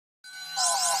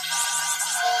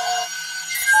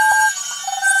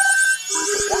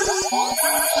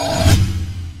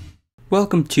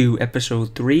Welcome to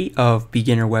episode 3 of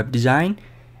Beginner Web Design,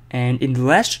 and in the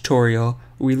last tutorial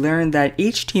we learned that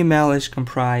HTML is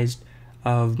comprised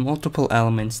of multiple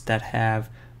elements that have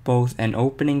both an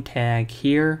opening tag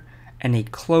here and a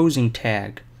closing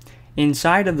tag.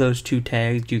 Inside of those two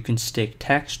tags you can stick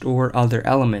text or other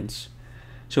elements.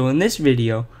 So in this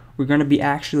video we're going to be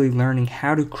actually learning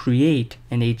how to create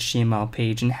an HTML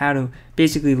page and how to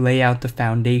basically lay out the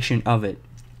foundation of it.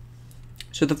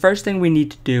 So the first thing we need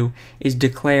to do is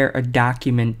declare a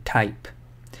document type.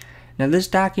 Now this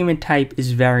document type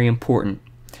is very important.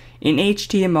 In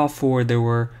HTML4 there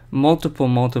were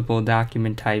multiple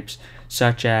document types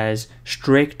such as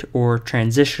strict or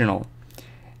transitional,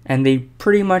 and they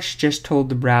pretty much just told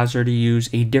the browser to use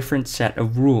a different set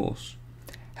of rules.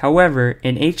 However,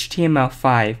 in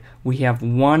HTML5 we have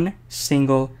one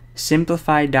single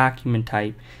simplified document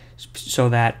type so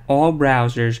that all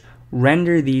browsers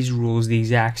render these rules the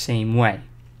exact same way.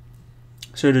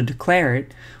 So to declare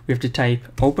it, we have to type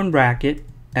open bracket,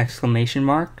 exclamation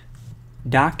mark,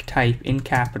 doc type in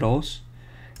capitals,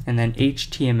 and then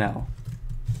HTML.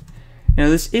 Now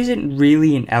this isn't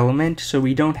really an element, so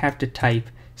we don't have to type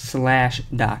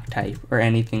 /doc type or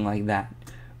anything like that.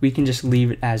 We can just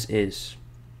leave it as is.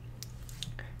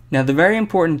 Now the very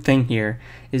important thing here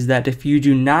is that if you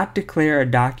do not declare a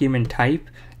document type,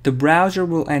 the browser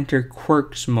will enter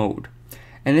quirks mode.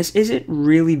 And this isn't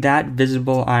really that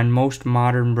visible on most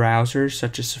modern browsers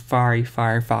such as Safari,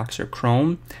 Firefox, or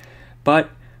Chrome, but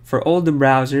for older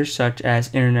browsers such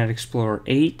as Internet Explorer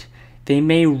 8, they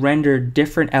may render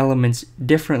different elements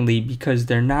differently because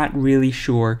they're not really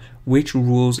sure which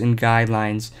rules and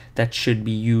guidelines that should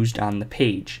be used on the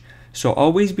page. So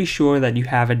always be sure that you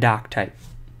have a doc type.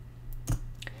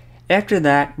 After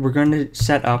that, we're going to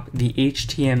set up the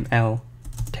HTML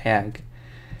tag.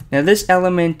 Now this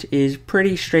element is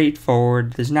pretty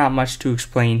straightforward. There's not much to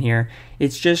explain here.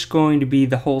 It's just going to be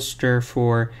the holster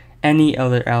for any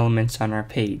other elements on our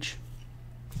page.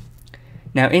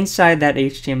 Now inside that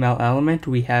HTML element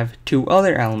we have two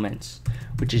other elements,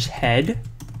 which is head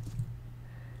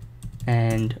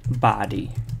and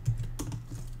body.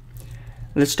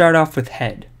 Let's start off with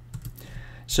head.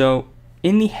 So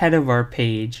in the head of our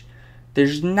page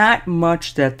there's not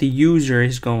much that the user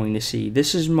is going to see.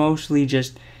 This is mostly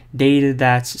just data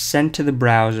that's sent to the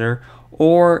browser,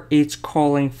 or it's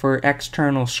calling for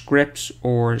external scripts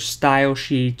or style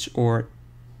sheets or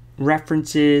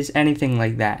references, anything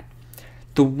like that.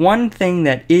 The one thing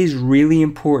that is really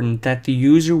important that the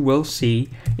user will see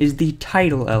is the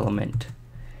title element.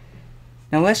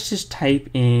 Now let's just type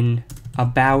in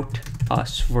about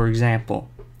us, for example.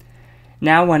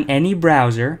 Now on any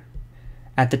browser,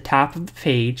 at the top of the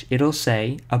page it'll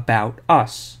say about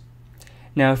us.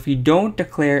 Now if you don't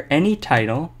declare any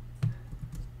title,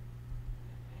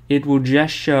 it will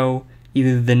just show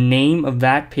either the name of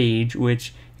that page,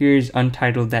 which here is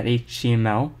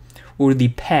untitled.html, or the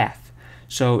path.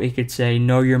 So it could say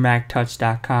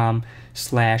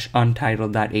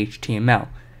knowyourmactuts.com/untitled.html.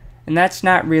 And that's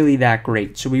not really that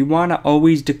great, so we want to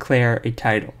always declare a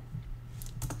title.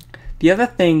 The other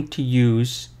thing to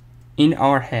use in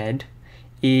our head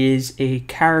is a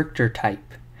character type.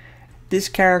 This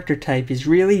character type is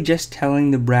really just telling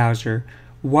the browser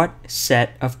what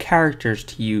set of characters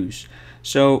to use.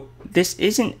 So this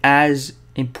isn't as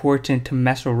important to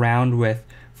mess around with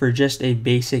for just a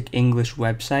basic English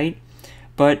website,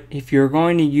 but if you're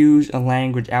going to use a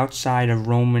language outside of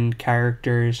Roman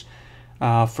characters,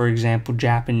 for example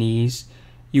Japanese,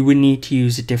 you would need to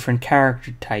use a different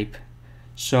character type.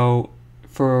 So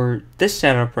for this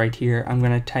setup right here, I'm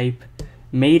going to type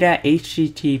meta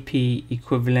http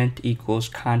equivalent equals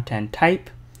content type,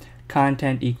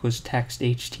 content equals text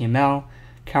HTML,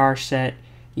 char set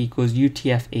equals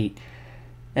UTF-8.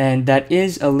 And that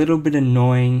is a little bit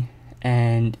annoying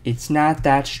and it's not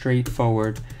that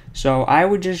straightforward. So I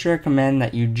would just recommend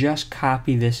that you just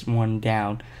copy this one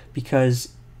down because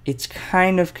it's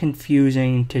kind of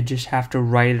confusing to just have to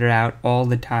write it out all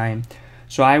the time.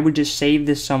 So I would just save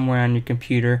this somewhere on your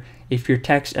computer. If your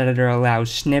text editor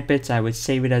allows snippets, I would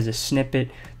save it as a snippet.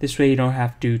 This way you don't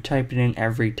have to type it in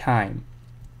every time.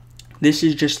 This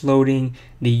is just loading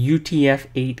the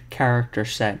UTF-8 character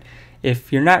set.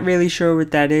 If you're not really sure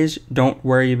what that is, don't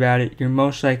worry about it. You're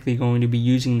most likely going to be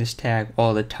using this tag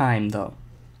all the time though.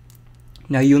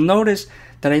 Now you'll notice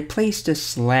that I placed a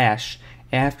slash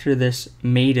after this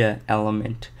meta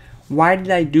element. Why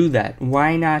did I do that?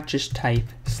 Why not just type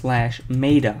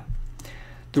 /meta?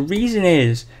 The reason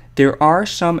is there are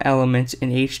some elements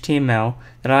in HTML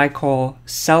that I call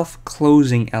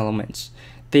self-closing elements.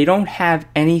 They don't have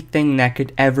anything that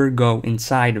could ever go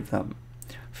inside of them.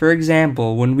 For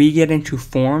example, when we get into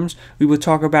forms, we will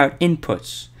talk about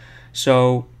inputs.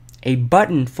 So a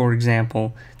button, for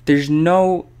example, there's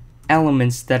no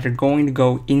elements that are going to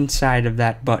go inside of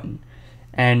that button.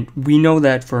 And we know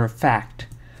that for a fact.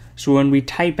 So when we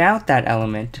type out that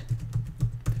element,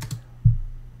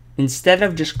 instead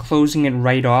of just closing it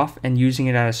right off and using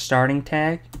it as a starting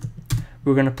tag,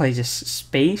 we're going to place a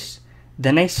space,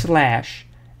 then a slash,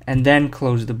 and then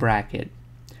close the bracket.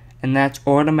 And that's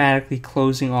automatically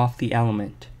closing off the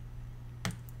element.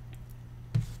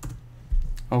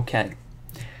 Okay.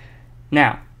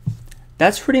 Now,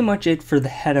 that's pretty much it for the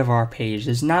head of our page.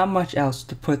 There's not much else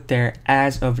to put there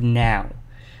as of now.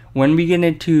 When we get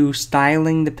into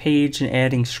styling the page and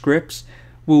adding scripts,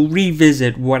 we'll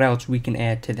revisit what else we can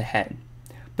add to the head.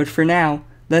 But for now,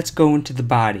 let's go into the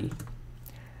body.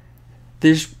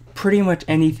 There's pretty much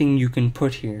anything you can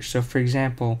put here. So for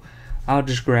example, I'll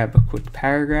just grab a quick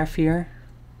paragraph here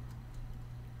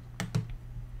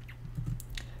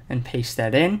and paste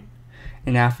that in.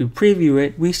 And now if we preview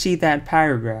it, we see that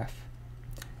paragraph.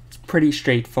 It's pretty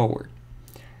straightforward.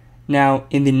 Now,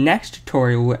 in the next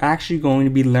tutorial, we're actually going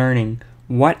to be learning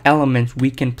what elements we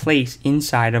can place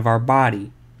inside of our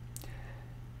body.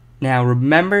 Now,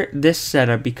 remember this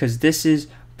setup because this is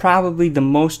probably the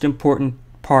most important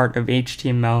part of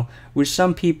HTML, which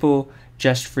some people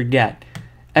just forget.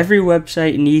 Every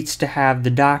website needs to have the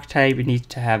doc type, it needs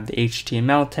to have the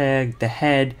HTML tag, the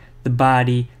head, the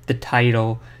body, the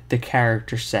title, the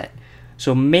character set.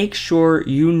 So make sure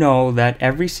you know that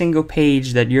every single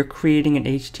page that you're creating in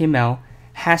HTML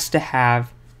has to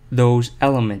have those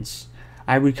elements.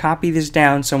 I would copy this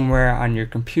down somewhere on your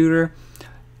computer.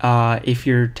 If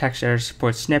your text editor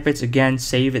supports snippets, again,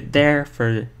 save it there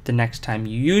for the next time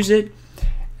you use it.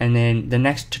 And then the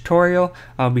next tutorial,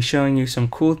 I'll be showing you some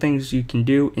cool things you can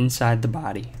do inside the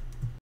body.